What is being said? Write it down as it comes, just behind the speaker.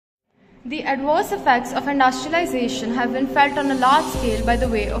The adverse effects of industrialization have been felt on a large scale by the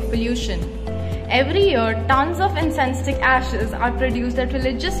way of pollution. Every year, tons of incense stick ashes are produced at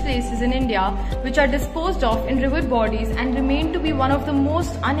religious places in India, which are disposed of in river bodies and remain to be one of the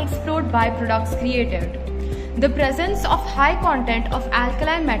most unexplored byproducts created. The presence of high content of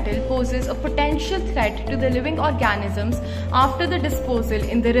alkali metal poses a potential threat to the living organisms after the disposal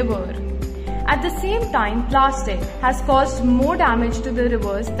in the river. At the same time, plastic has caused more damage to the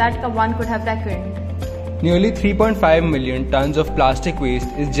rivers than one could have reckoned. Nearly 3.5 million tons of plastic waste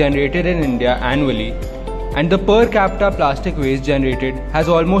is generated in India annually, and the per capita plastic waste generated has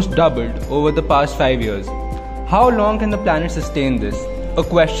almost doubled over the past 5 years. How long can the planet sustain this? A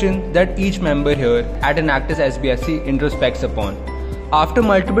question that each member here at Enactus SBSC introspects upon. After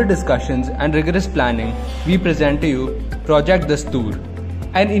multiple discussions and rigorous planning, we present to you Project Dastoor,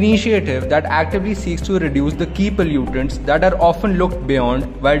 an initiative that actively seeks to reduce the key pollutants that are often looked beyond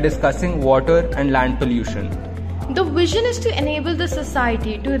while discussing water and land pollution. The vision is to enable the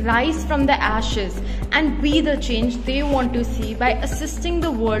society to rise from the ashes and be the change they want to see by assisting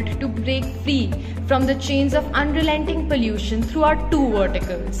the world to break free from the chains of unrelenting pollution through our two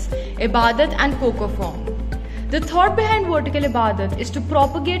verticals, Ibadat and Coco Farm. The thought behind vertical Ibadat is to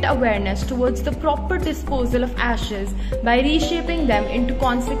propagate awareness towards the proper disposal of ashes by reshaping them into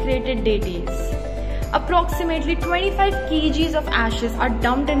consecrated deities. Approximately 25 kgs of ashes are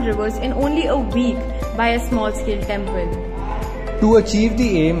dumped in rivers in only a week by a small-scale temple. To achieve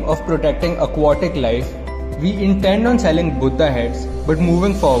the aim of protecting aquatic life, we intend on selling Buddha heads, but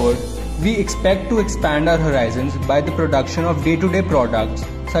moving forward, we expect to expand our horizons by the production of day-to-day products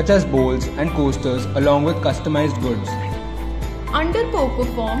such as bowls and coasters along with customized goods. Under Coco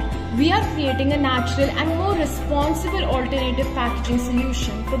Farm, we are creating a natural and more responsible alternative packaging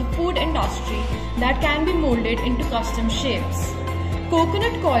solution for the food industry that can be molded into custom shapes.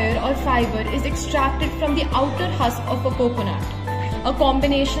 Coconut coir or fiber is extracted from the outer husk of a coconut. A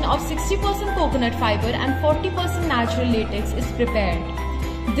combination of 60% coconut fiber and 40% natural latex is prepared.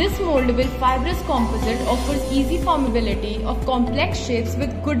 This moldable fibrous composite offers easy formability of complex shapes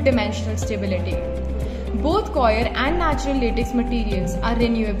with good dimensional stability. Both coir and natural latex materials are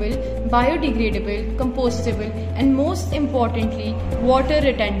renewable, biodegradable, compostable, and most importantly, water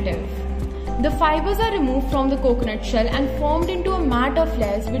retentive. The fibers are removed from the coconut shell and formed into a mat of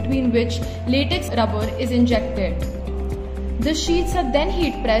layers between which latex rubber is injected. The sheets are then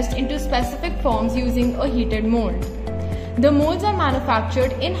heat pressed into specific forms using a heated mold. The molds are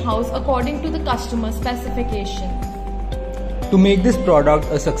manufactured in-house according to the customer's specification. To make this product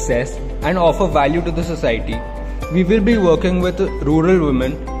a success and offer value to the society, we will be working with rural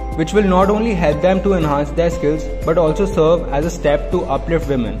women, which will not only help them to enhance their skills but also serve as a step to uplift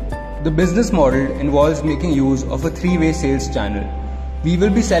women. The business model involves making use of a three-way sales channel. We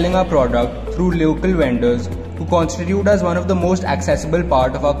will be selling our product through local vendors who constitute as one of the most accessible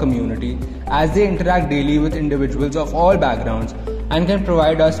part of our community as they interact daily with individuals of all backgrounds and can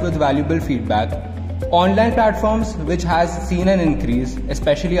provide us with valuable feedback. Online platforms which has seen an increase,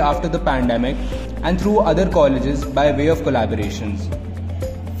 especially after the pandemic, and through other colleges by way of collaborations.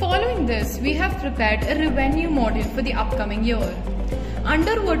 Following this, we have prepared a revenue model for the upcoming year.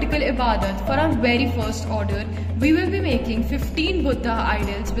 Under Vertical Ibadat, for our very first order, we will be making 15 Buddha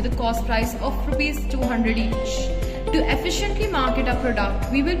idols with a cost price of ₹200 each. To efficiently market our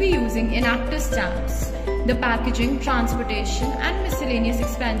product, we will be using Enactus stamps. The packaging, transportation and miscellaneous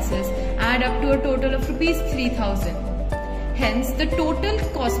expenses add up to a total of ₹3,000. Hence, the total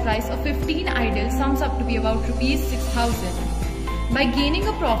cost price of 15 idols sums up to be about ₹6,000. By gaining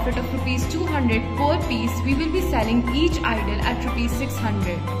a profit of ₹200 per piece, we will be selling each idol at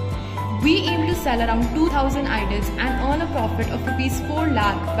 ₹600. We aim to sell around 2,000 idols and earn a profit of ₹4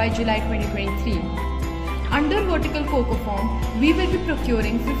 lakh by July 2023. Under Vertical Coco Farm, we will be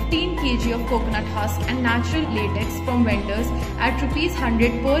procuring 15 kg of coconut husk and natural latex from vendors at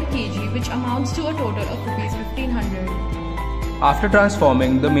 ₹100 per kg, which amounts to a total of ₹1,500. After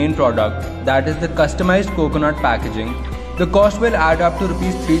transforming the main product, that is the customized coconut packaging, the cost will add up to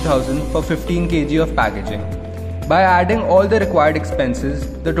 ₹3,000 for 15 kg of packaging. By adding all the required expenses,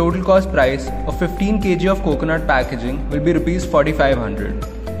 the total cost price of 15 kg of coconut packaging will be ₹4,500.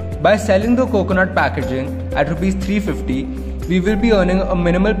 By selling the coconut packaging at ₹350, we will be earning a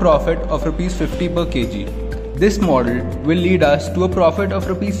minimal profit of ₹50 per kg. This model will lead us to a profit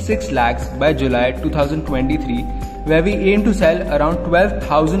of ₹6 lakhs by July 2023, where we aim to sell around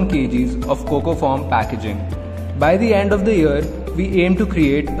 12,000 kgs of Coco Farm packaging. By the end of the year, we aim to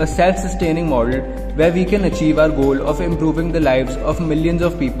create a self-sustaining model where we can achieve our goal of improving the lives of millions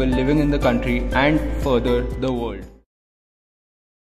of people living in the country and further the world.